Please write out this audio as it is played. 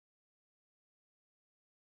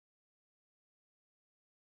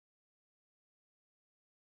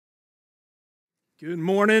Good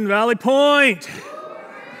morning, Valley Point.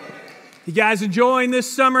 You guys enjoying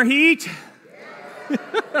this summer heat?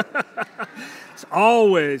 As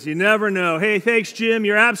always, you never know. Hey, thanks, Jim.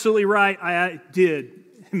 You're absolutely right. I did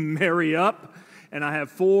marry up, and I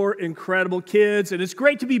have 4 incredible kids, and it's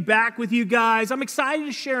great to be back with you guys. I'm excited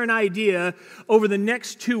to share an idea over the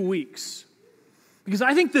next 2 weeks. Because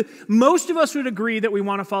I think that most of us would agree that we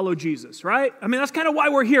want to follow Jesus, right? I mean, that's kind of why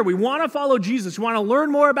we're here. We want to follow Jesus. We want to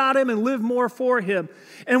learn more about him and live more for him.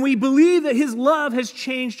 And we believe that his love has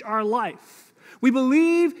changed our life. We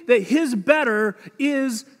believe that his better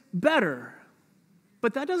is better.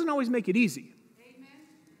 But that doesn't always make it easy. Amen.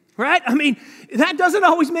 Right? I mean, that doesn't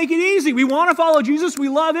always make it easy. We want to follow Jesus. We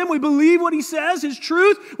love him. We believe what he says, his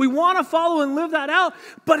truth. We want to follow and live that out.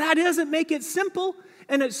 But that doesn't make it simple.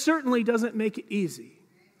 And it certainly doesn't make it easy.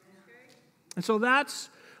 And so that's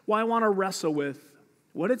why I want to wrestle with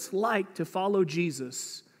what it's like to follow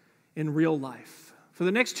Jesus in real life. For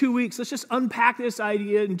the next 2 weeks, let's just unpack this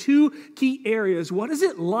idea in 2 key areas. What is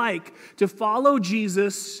it like to follow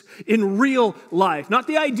Jesus in real life? Not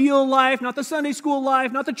the ideal life, not the Sunday school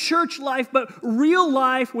life, not the church life, but real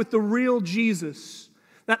life with the real Jesus.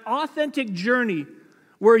 That authentic journey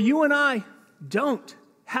where you and I don't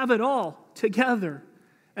have it all together.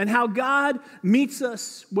 And how God meets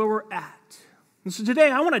us where we're at. And so today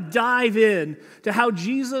I want to dive in to how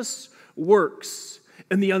Jesus works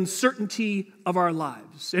in the uncertainty of our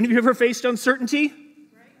lives. Any of you ever faced uncertainty?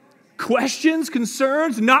 Questions,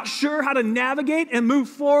 concerns, not sure how to navigate and move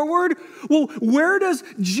forward? Well, where does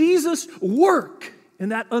Jesus work in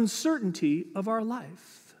that uncertainty of our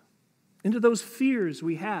life? Into those fears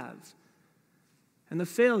we have and the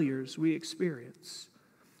failures we experience.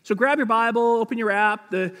 So grab your Bible, open your app,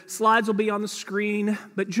 the slides will be on the screen,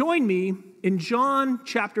 but join me in John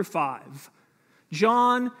chapter 5.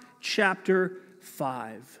 John chapter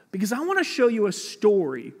 5. Because I want to show you a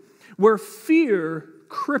story where fear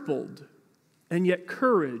crippled and yet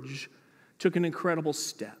courage took an incredible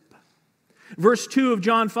step. Verse 2 of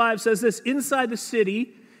John 5 says this: inside the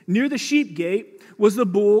city, near the sheep gate, was the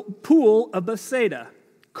pool of Bethesda.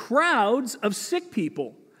 Crowds of sick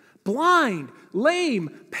people, blind, lame,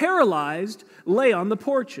 paralyzed, lay on the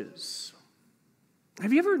porches.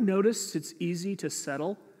 Have you ever noticed it's easy to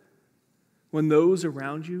settle when those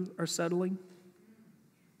around you are settling?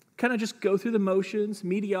 Kind of just go through the motions,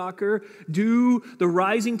 mediocre, do the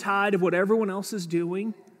rising tide of what everyone else is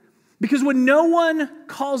doing. Because when no one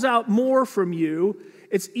calls out more from you,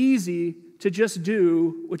 it's easy to just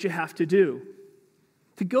do what you have to do.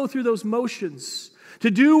 To go through those motions, to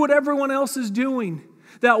do what everyone else is doing.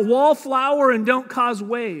 That wallflower and don't cause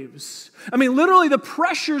waves. I mean, literally the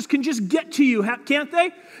pressures can just get to you, can't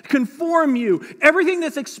they? Conform you. Everything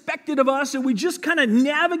that's expected of us, and we just kind of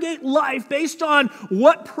navigate life based on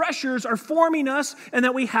what pressures are forming us and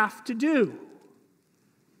that we have to do.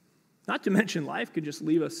 Not to mention life could just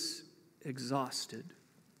leave us exhausted.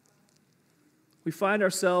 We find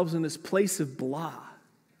ourselves in this place of blah,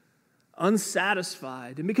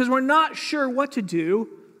 unsatisfied. And because we're not sure what to do,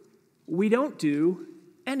 we don't do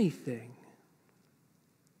anything.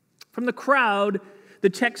 From the crowd, the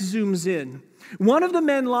text zooms in. One of the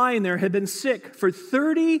men lying there had been sick for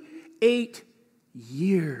 38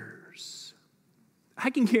 years.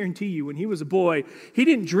 I can guarantee you, when he was a boy, he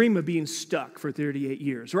didn't dream of being stuck for 38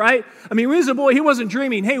 years, right? I mean, when he was a boy, he wasn't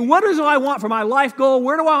dreaming, hey, what do I want for my life goal?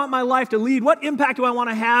 Where do I want my life to lead? What impact do I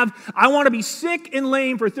want to have? I want to be sick and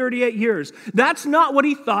lame for 38 years. That's not what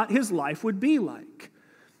he thought his life would be like.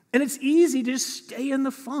 And it's easy to just stay in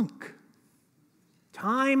the funk.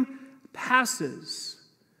 Time passes.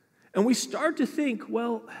 And we start to think,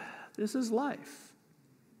 well, this is life.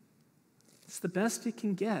 It's the best it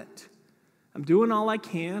can get. I'm doing all I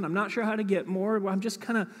can. I'm not sure how to get more. I'm just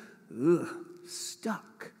kind of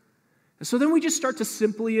stuck. And so then we just start to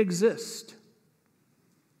simply exist.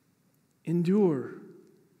 Endure.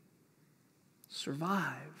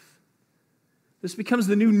 Survive. This becomes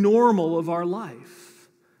the new normal of our life.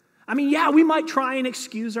 I mean, yeah, we might try and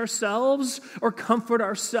excuse ourselves or comfort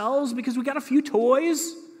ourselves because we got a few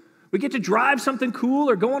toys. We get to drive something cool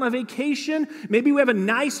or go on a vacation. Maybe we have a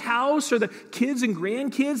nice house or the kids and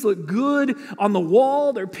grandkids look good on the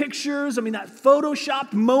wall, their pictures. I mean, that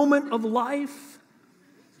photoshopped moment of life.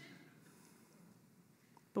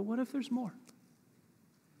 But what if there's more?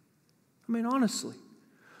 I mean, honestly,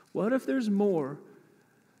 what if there's more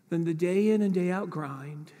than the day in and day out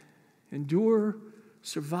grind, endure,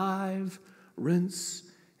 survive, rinse,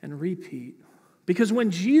 and repeat? Because when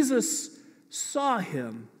Jesus saw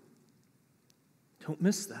him, don't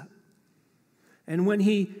miss that. And when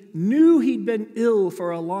he knew he'd been ill for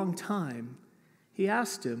a long time, he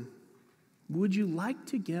asked him, would you like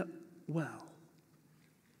to get well?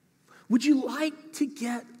 Would you like to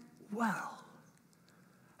get well?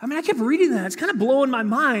 I mean, I kept reading that. It's kind of blowing my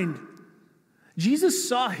mind. Jesus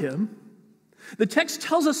saw him. The text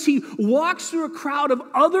tells us he walks through a crowd of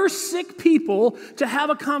other sick people to have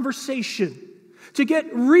a conversation, to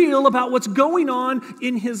get real about what's going on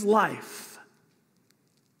in his life.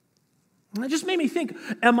 And it just made me think,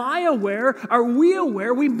 am I aware, are we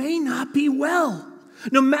aware we may not be well?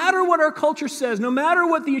 No matter what our culture says, no matter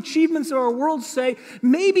what the achievements of our world say,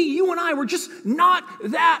 maybe you and I were just not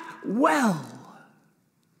that well.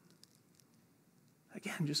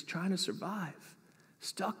 Again, just trying to survive,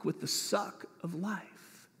 stuck with the suck of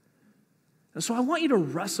life. And so I want you to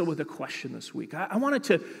wrestle with a question this week. I want it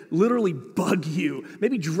to literally bug you,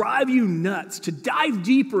 maybe drive you nuts, to dive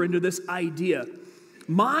deeper into this idea.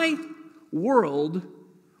 My world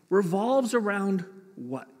revolves around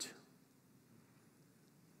what?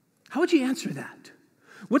 How would you answer that?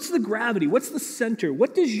 What's the gravity? What's the center?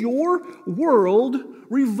 What does your world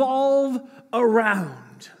revolve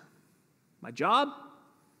around? My job?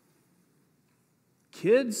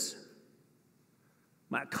 Kids?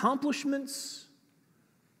 My accomplishments?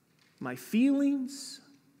 My feelings?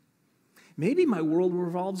 Maybe my world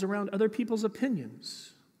revolves around other people's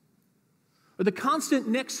opinions, or the constant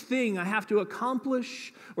next thing I have to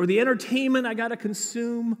accomplish, or the entertainment I got to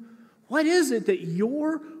consume. What is it that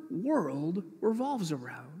your world revolves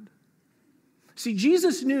around? See,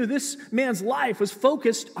 Jesus knew this man's life was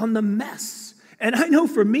focused on the mess. And I know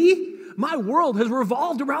for me, my world has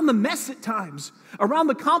revolved around the mess at times, around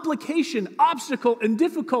the complication, obstacle, and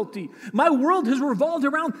difficulty. My world has revolved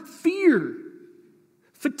around fear,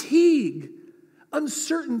 fatigue,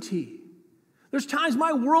 uncertainty. There's times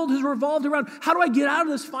my world has revolved around, how do I get out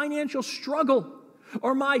of this financial struggle?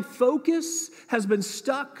 Or my focus has been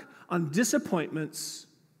stuck on disappointments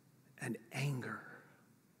and anger.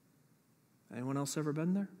 Anyone else ever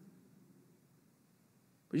been there?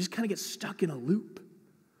 We just kind of get stuck in a loop.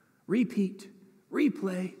 Repeat,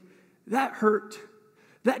 replay, that hurt,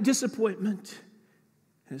 that disappointment.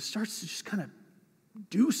 And it starts to just kind of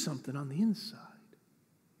do something on the inside.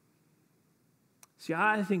 See,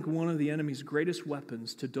 I think one of the enemy's greatest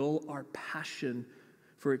weapons to dull our passion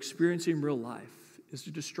for experiencing real life is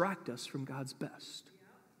to distract us from God's best.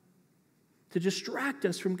 To distract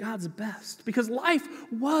us from God's best. Because life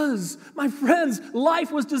was, my friends,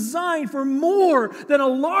 life was designed for more than an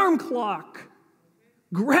alarm clock.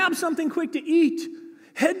 Grab something quick to eat.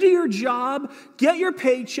 Head to your job, get your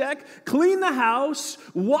paycheck, clean the house,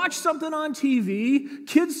 watch something on TV,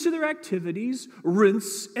 kids to their activities,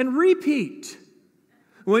 rinse and repeat.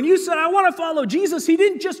 When you said, I want to follow Jesus, he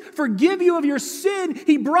didn't just forgive you of your sin.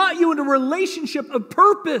 He brought you into a relationship of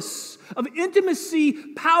purpose, of intimacy,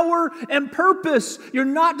 power, and purpose. You're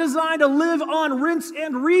not designed to live on rinse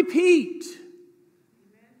and repeat.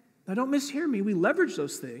 Now, don't mishear me. We leverage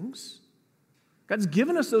those things. God's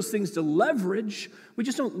given us those things to leverage. We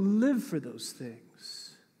just don't live for those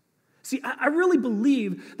things. See, I really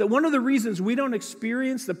believe that one of the reasons we don't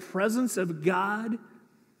experience the presence of God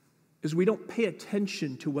is we don't pay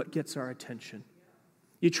attention to what gets our attention.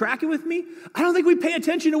 You tracking with me? I don't think we pay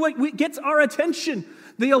attention to what gets our attention.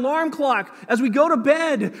 The alarm clock, as we go to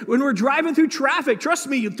bed, when we're driving through traffic. Trust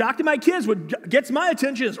me, you talk to my kids, what gets my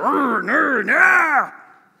attention is,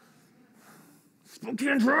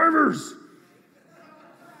 Spokane drivers.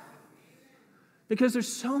 Because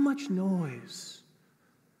there's so much noise,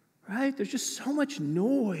 right? There's just so much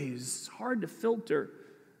noise. It's hard to filter.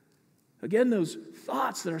 Again, those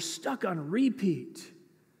thoughts that are stuck on repeat,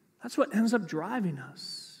 that's what ends up driving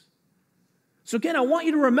us. So again, I want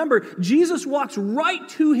you to remember, Jesus walks right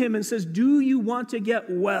to him and says, do you want to get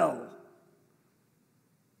well?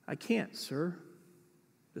 I can't, sir,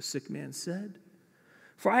 the sick man said.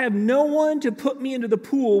 For I have no one to put me into the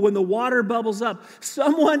pool when the water bubbles up.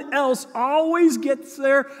 Someone else always gets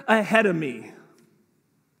there ahead of me.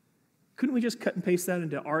 Couldn't we just cut and paste that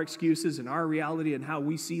into our excuses and our reality and how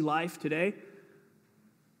we see life today?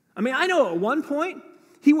 I mean, I know at one point,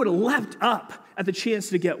 he would have leapt up at the chance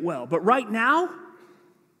to get well. But right now,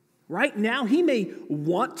 he may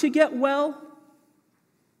want to get well,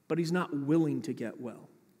 but he's not willing to get well.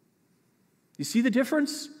 You see the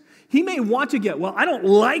difference? He may want to get well. I don't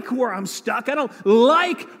like where I'm stuck. I don't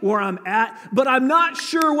like where I'm at, but I'm not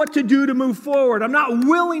sure what to do to move forward. I'm not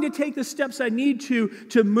willing to take the steps I need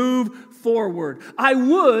to move forward. I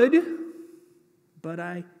would, but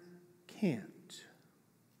I can't.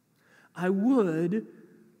 I would,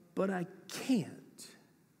 but I can't.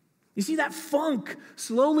 You see, that funk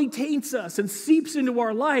slowly taints us and seeps into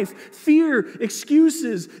our life. Fear,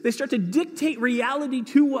 excuses, they start to dictate reality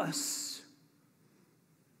to us.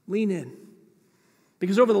 Lean in.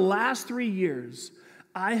 Because over the last 3 years,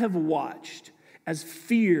 I have watched as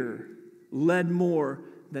fear led more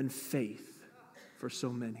than faith for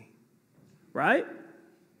so many. Right?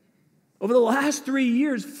 Over the last 3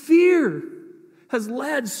 years, fear has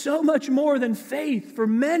led so much more than faith for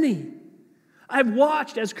many. I've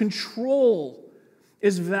watched as control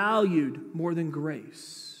is valued more than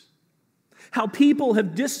grace. How people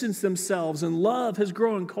have distanced themselves and love has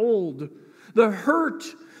grown cold. The hurt,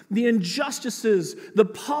 the injustices, the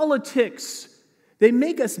politics, they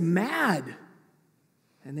make us mad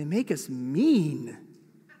and they make us mean.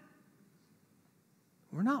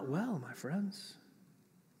 We're not well, my friends.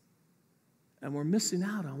 And we're missing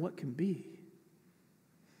out on what can be.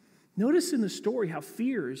 Notice in the story how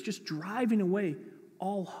fear is just driving away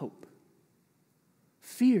all hope.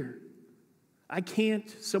 Fear. I can't.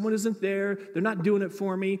 Someone isn't there. They're not doing it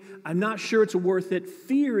for me. I'm not sure it's worth it.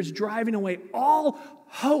 Fear is driving away all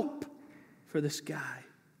hope for this guy.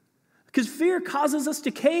 Because fear causes us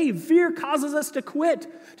to cave. Fear causes us to quit,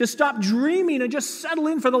 to stop dreaming and just settle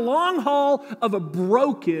in for the long haul of a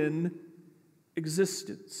broken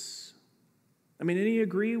existence. I mean, any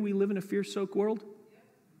agree we live in a fear-soaked world?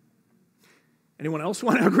 Anyone else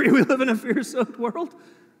want to agree we live in a fear-soaked world?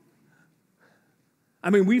 I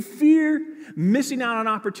mean, we fear missing out on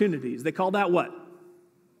opportunities. They call that what?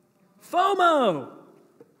 FOMO.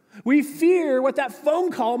 We fear what that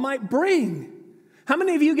phone call might bring. How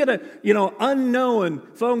many of you get a, unknown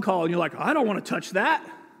phone call and you're like, I don't want to touch that?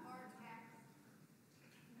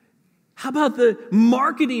 How about the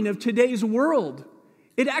marketing of today's world?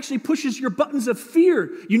 It actually pushes your buttons of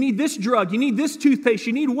fear. You need this drug, you need this toothpaste,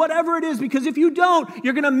 you need whatever it is, because if you don't,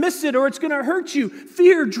 you're going to miss it or it's going to hurt you.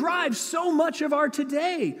 Fear drives so much of our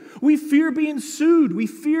today. We fear being sued. We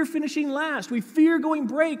fear finishing last. We fear going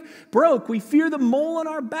broke. We fear the mole on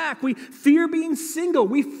our back. We fear being single.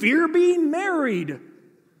 We fear being married.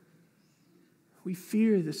 We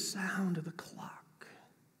fear the sound of the clock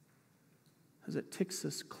as it ticks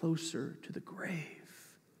us closer to the grave.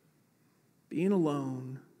 Being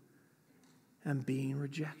alone and being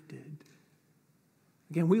rejected.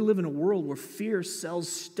 Again, we live in a world where fear sells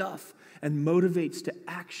stuff and motivates to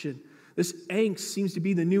action. This angst seems to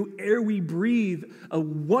be the new air we breathe, a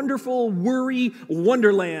wonderful worry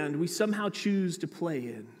wonderland we somehow choose to play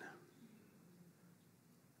in.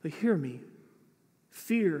 But hear me,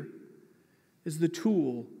 fear is the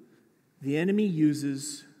tool the enemy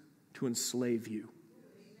uses to enslave you.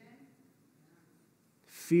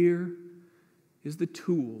 Fear is the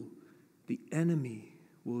tool the enemy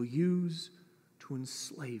will use to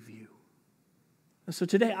enslave you. And so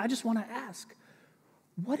today, I just want to ask,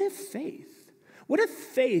 what if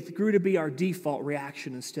faith grew to be our default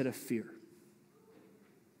reaction instead of fear?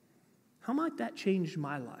 How might that change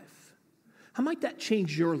my life? How might that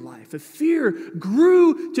change your life? If fear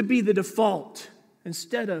grew to be the default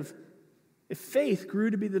if faith grew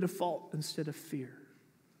to be the default instead of fear.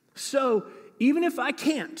 So, even if I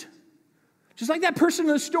can't, just like that person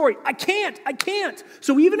in the story, I can't.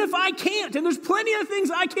 So even if I can't, and there's plenty of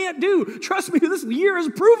things I can't do, trust me, this year has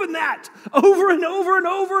proven that over and over and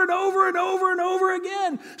over and over and over and over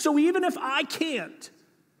again. So even if I can't,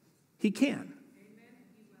 he can.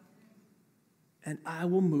 And I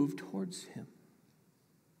will move towards him.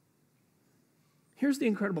 Here's the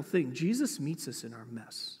incredible thing. Jesus meets us in our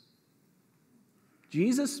mess.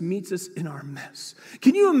 Jesus meets us in our mess.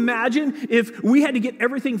 Can you imagine if we had to get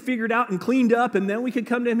everything figured out and cleaned up and then we could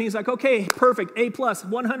come to him and he's like, okay, perfect, A+,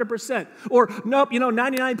 100%. Or nope,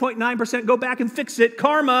 99.9%, go back and fix it,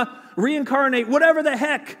 karma, reincarnate, whatever the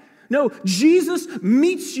heck. No, Jesus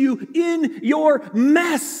meets you in your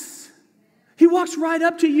mess. He walks right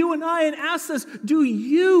up to you and I and asks us, do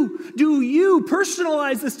you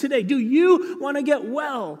personalize this today? Do you want to get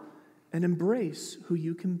well and embrace who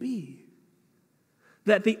you can be?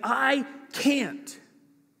 That the I can't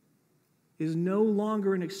is no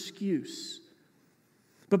longer an excuse,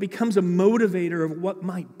 but becomes a motivator of what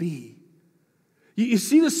might be. You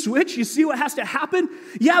see the switch? You see what has to happen?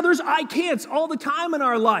 Yeah, there's I can'ts all the time in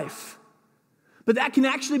our life. But that can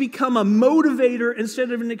actually become a motivator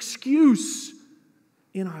instead of an excuse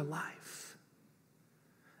in our life.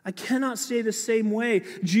 I cannot stay the same way.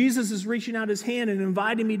 Jesus is reaching out his hand and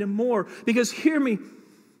inviting me to more. Because hear me,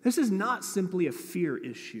 this is not simply a fear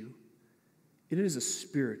issue. It is a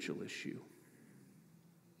spiritual issue.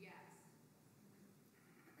 Yes.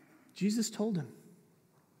 Jesus told him,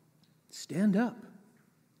 stand up,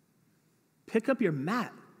 pick up your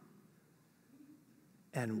mat,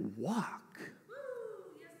 and walk.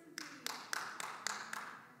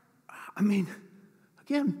 I mean,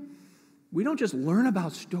 again, We don't just learn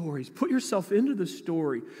about stories. Put yourself into the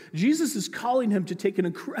story. Jesus is calling him to take an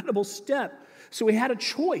incredible step. So he had a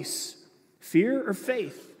choice, fear or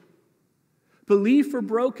faith, belief or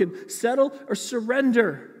broken, settle or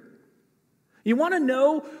surrender. You want to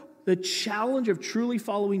know the challenge of truly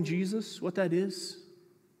following Jesus, what that is?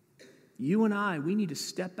 You and I, we need to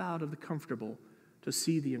step out of the comfortable to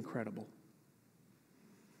see the incredible.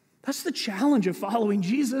 That's the challenge of following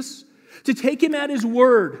Jesus, to take him at his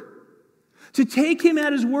word. To take him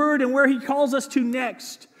at his word and where he calls us to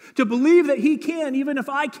next. To believe that he can, even if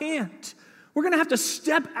I can't. We're going to have to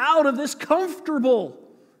step out of this comfortable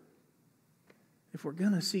if we're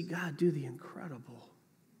going to see God do the incredible.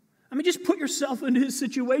 I mean, just put yourself into his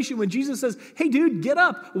situation when Jesus says, hey, dude, get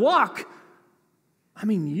up, walk. I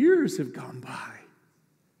mean, years have gone by.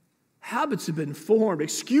 Habits have been formed,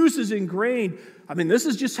 excuses ingrained. I mean, this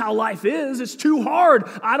is just how life is. It's too hard.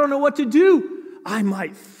 I don't know what to do. I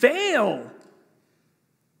might fail.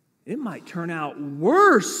 It might turn out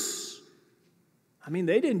worse. I mean,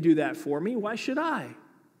 they didn't do that for me. Why should I?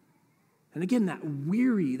 And again, that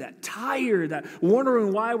weary, that tired, that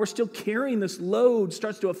wondering why we're still carrying this load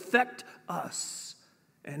starts to affect us.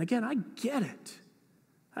 And again, I get it.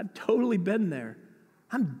 I've totally been there.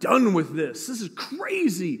 I'm done with this. This is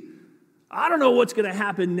crazy. I don't know what's going to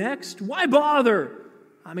happen next. Why bother?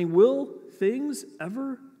 I mean, will things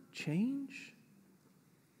ever change?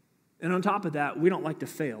 And on top of that, we don't like to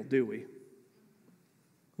fail, do we?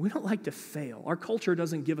 We don't like to fail. Our culture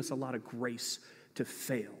doesn't give us a lot of grace to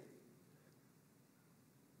fail.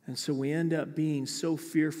 And so we end up being so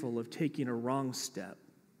fearful of taking a wrong step,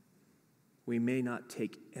 we may not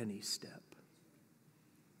take any step.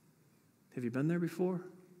 Have you been there before?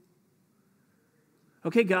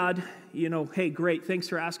 Okay, God, hey, great, thanks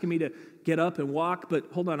for asking me to get up and walk, but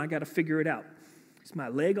hold on, I got to figure it out. Is my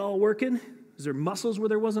leg all working? Is there muscles where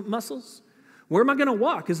there wasn't muscles? Where am I going to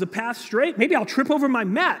walk? Is the path straight? Maybe I'll trip over my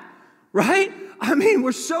mat, right? I mean,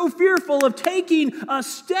 we're so fearful of taking a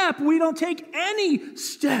step, we don't take any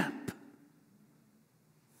step.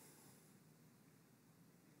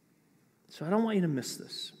 So I don't want you to miss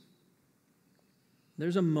this.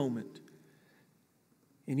 There's a moment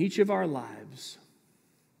in each of our lives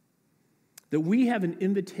that we have an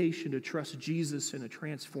invitation to trust Jesus in a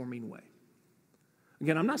transforming way.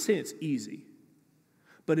 Again, I'm not saying it's easy,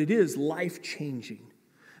 but it is life-changing.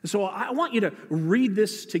 And so I want you to read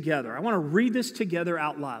this together. I want to read this together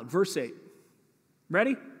out loud. Verse 8.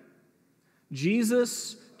 Ready?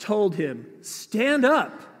 Jesus told him, stand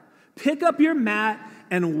up, pick up your mat,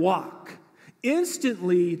 and walk.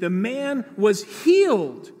 Instantly, the man was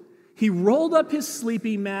healed. He rolled up his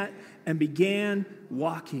sleeping mat and began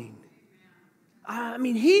walking. I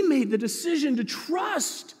mean, he made the decision to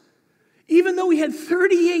trust. Even though he had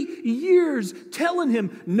 38 years telling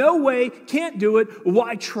him, no way, can't do it,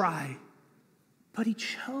 why try? But he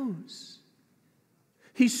chose.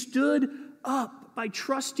 He stood up by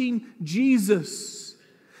trusting Jesus.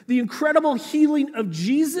 The incredible healing of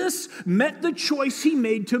Jesus met the choice he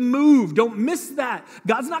made to move. Don't miss that.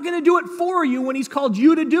 God's not going to do it for you when he's called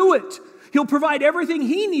you to do it. He'll provide everything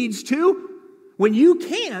he needs to when you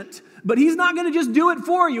can't, but he's not going to just do it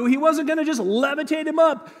for you. He wasn't going to just levitate him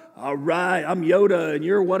up. All right, I'm Yoda and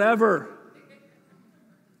you're whatever.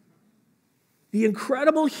 The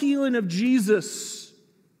incredible healing of Jesus,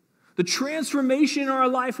 the transformation in our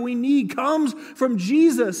life we need comes from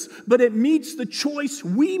Jesus, but it meets the choice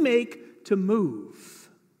we make to move.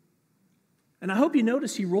 And I hope you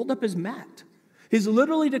notice he rolled up his mat. He's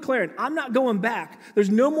literally declaring, I'm not going back. There's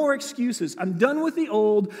no more excuses. I'm done with the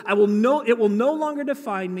old. It will no longer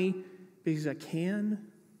define me because I can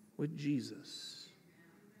with Jesus.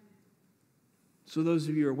 So those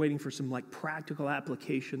of you who are waiting for some practical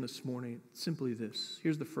application this morning, simply this.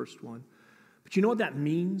 Here's the first one. But you know what that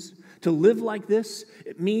means? To live like this,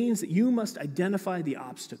 it means that you must identify the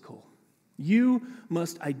obstacle. You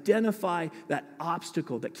must identify that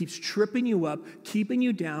obstacle that keeps tripping you up, keeping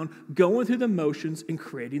you down, going through the motions, and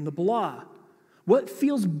creating the blah. What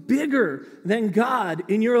feels bigger than God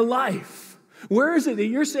in your life? Where is it that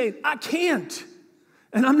you're saying, I can't,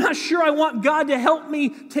 and I'm not sure I want God to help me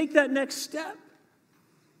take that next step?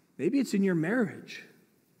 Maybe it's in your marriage.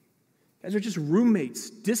 You guys are just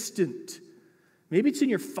roommates, distant. Maybe it's in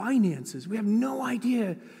your finances. We have no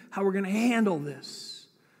idea how we're going to handle this.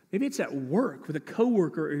 Maybe it's at work with a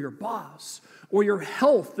coworker or your boss, or your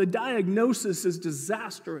health. The diagnosis is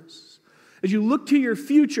disastrous. As you look to your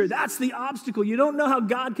future, that's the obstacle. You don't know how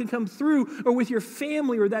God can come through, or with your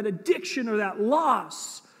family, or that addiction, or that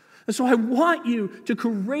loss. And so I want you to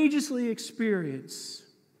courageously experience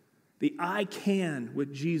the I can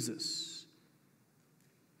with Jesus.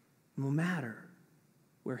 no matter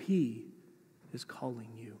where He is calling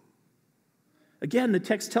you. Again, the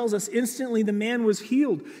text tells us instantly the man was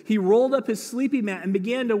healed. He rolled up his sleeping mat and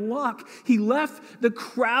began to walk. He left the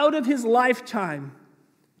crowd of his lifetime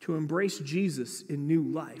to embrace Jesus in new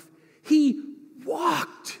life. He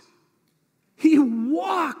walked. He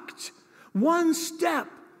walked one step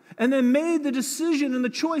and then made the decision and the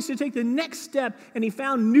choice to take the next step, and he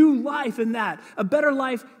found new life in that, a better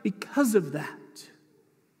life because of that.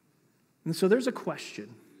 And so there's a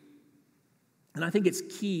question, and I think it's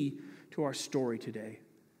key to our story today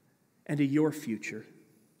and to your future.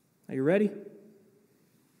 Are you ready?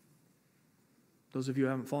 Those of you who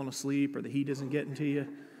haven't fallen asleep or the heat isn't getting to you,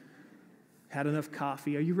 had enough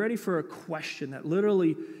coffee, are you ready for a question that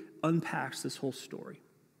literally unpacks this whole story?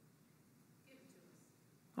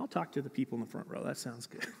 I'll talk to the people in the front row. That sounds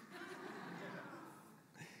good.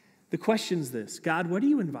 The question's this: God, what are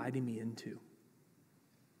you inviting me into?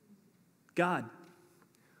 God,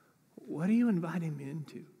 what are you inviting me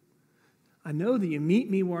into? I know that you meet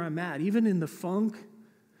me where I'm at, even in the funk,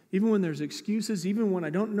 even when there's excuses, even when I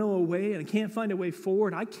don't know a way and I can't find a way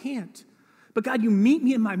forward. I can't. But God, you meet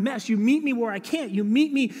me in my mess. You meet me where I can't. You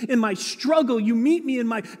meet me in my struggle. You meet me in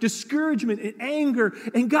my discouragement and anger.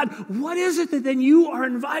 And God, what is it that then you are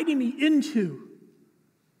inviting me into?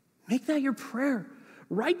 Make that your prayer.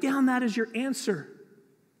 Write down that as your answer.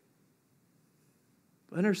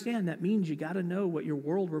 But understand that means you got to know what your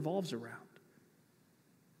world revolves around.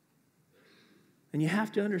 And you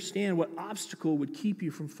have to understand what obstacle would keep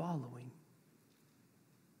you from following.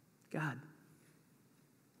 God,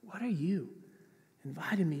 what are you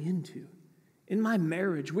inviting me into? In my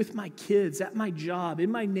marriage, with my kids, at my job,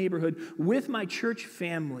 in my neighborhood, with my church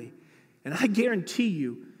family. And I guarantee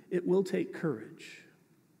you, it will take courage.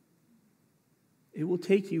 It will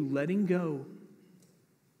take you letting go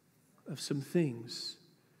of some things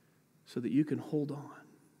so that you can hold on.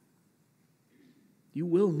 You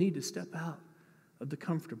will need to step out of the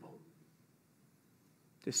comfortable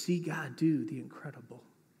to see God do the incredible.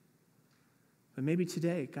 But maybe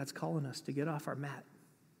today, God's calling us to get off our mat,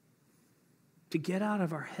 to get out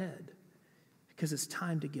of our head, because it's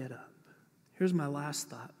time to get up. Here's my last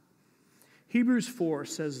thought. Hebrews 4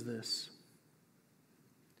 says this: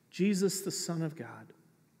 Jesus, the Son of God,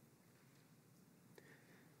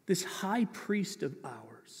 this high priest of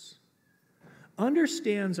ours,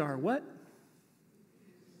 understands our what?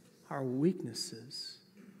 Our weaknesses.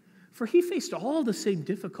 For he faced all the same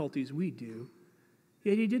difficulties we do,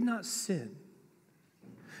 yet he did not sin.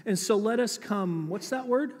 And so let us come, what's that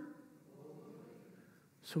word?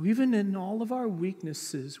 So even in all of our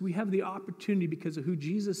weaknesses, we have the opportunity, because of who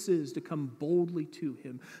Jesus is, to come boldly to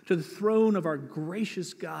him, to the throne of our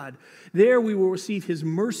gracious God. There we will receive his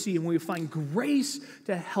mercy, and we will find grace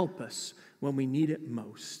to help us when we need it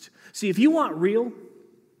most. See, if you want real,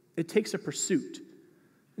 it takes a pursuit.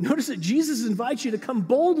 Notice that Jesus invites you to come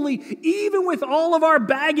boldly, even with all of our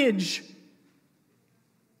baggage,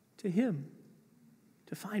 to him,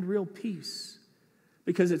 to find real peace.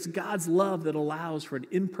 Because it's God's love that allows for an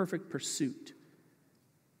imperfect pursuit.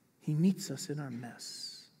 He meets us in our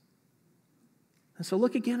mess. And so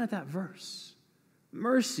look again at that verse.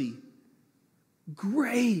 Mercy,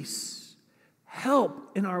 grace,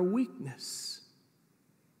 help in our weakness.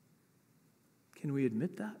 Can we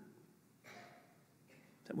admit that?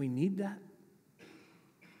 That we need that?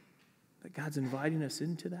 That God's inviting us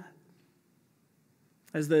into that?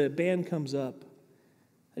 As the band comes up,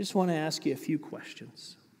 I just want to ask you a few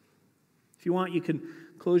questions. If you want, you can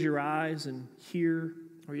close your eyes and hear,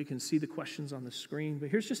 or you can see the questions on the screen. But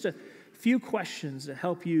here's just a few questions to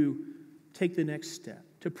help you take the next step,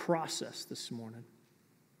 to process this morning.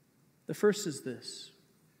 The first is this: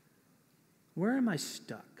 where am I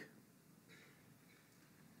stuck?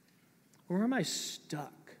 Where am I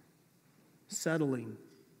stuck? Settling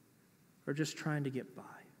or just trying to get by?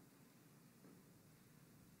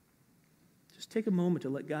 Just take a moment to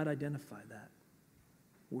let God identify that.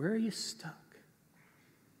 Where are you stuck?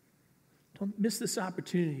 Don't miss this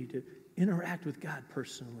opportunity to interact with God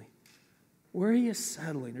personally. Where are you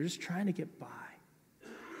settling or just trying to get by?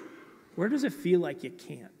 Where does it feel like you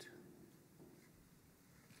can't?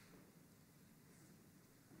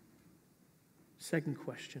 Second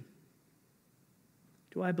question: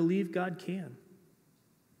 do I believe God can?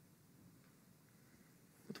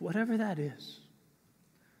 With whatever that is,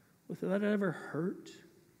 with whatever hurt,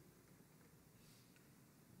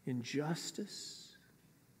 injustice,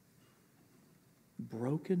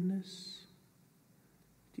 brokenness,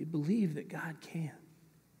 do you believe that God can,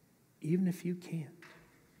 even if you can't?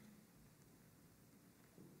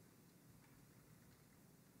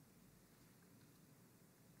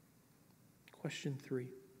 Question 3.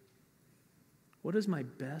 What is my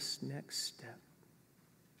best next step?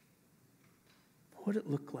 What would it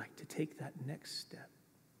look like to take that next step?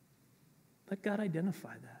 Let God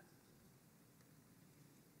identify that.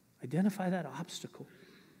 Identify that obstacle.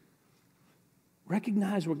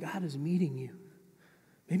 Recognize where God is meeting you.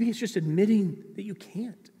 Maybe it's just admitting that you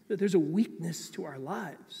can't, that there's a weakness to our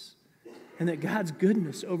lives, and that God's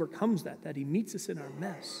goodness overcomes that He meets us in our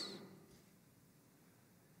mess.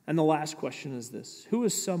 And the last question is this: who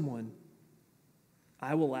is someone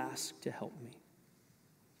I will ask to help me?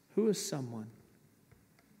 Who is someone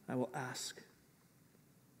I will ask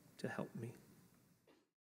to help me?